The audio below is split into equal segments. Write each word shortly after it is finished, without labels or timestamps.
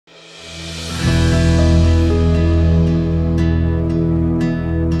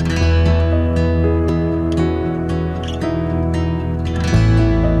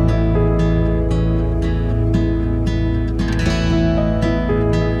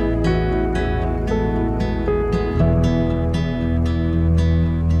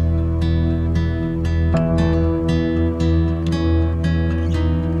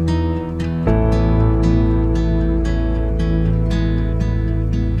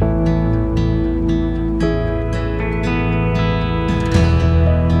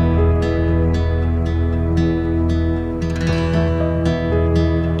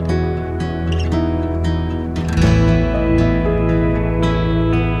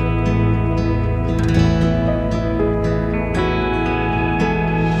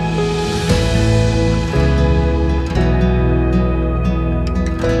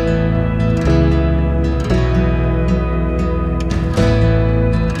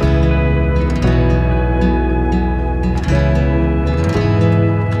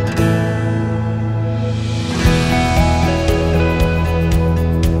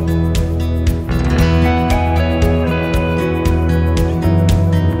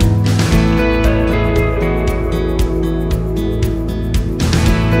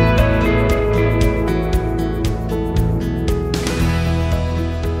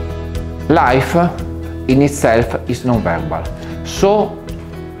Life in itself is non-verbal. So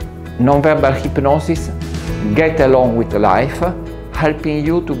non-verbal hypnosis get along with life, helping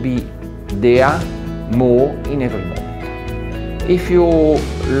you to be there more in every moment. If you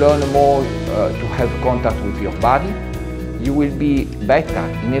learn more to have contact with your body, you will be better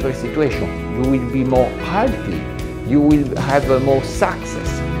in every situation. You will be more healthy. You will have more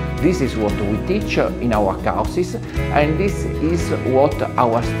success. This is what we teach in our courses, and this is what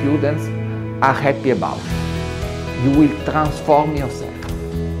our students are happy about. You will transform yourself.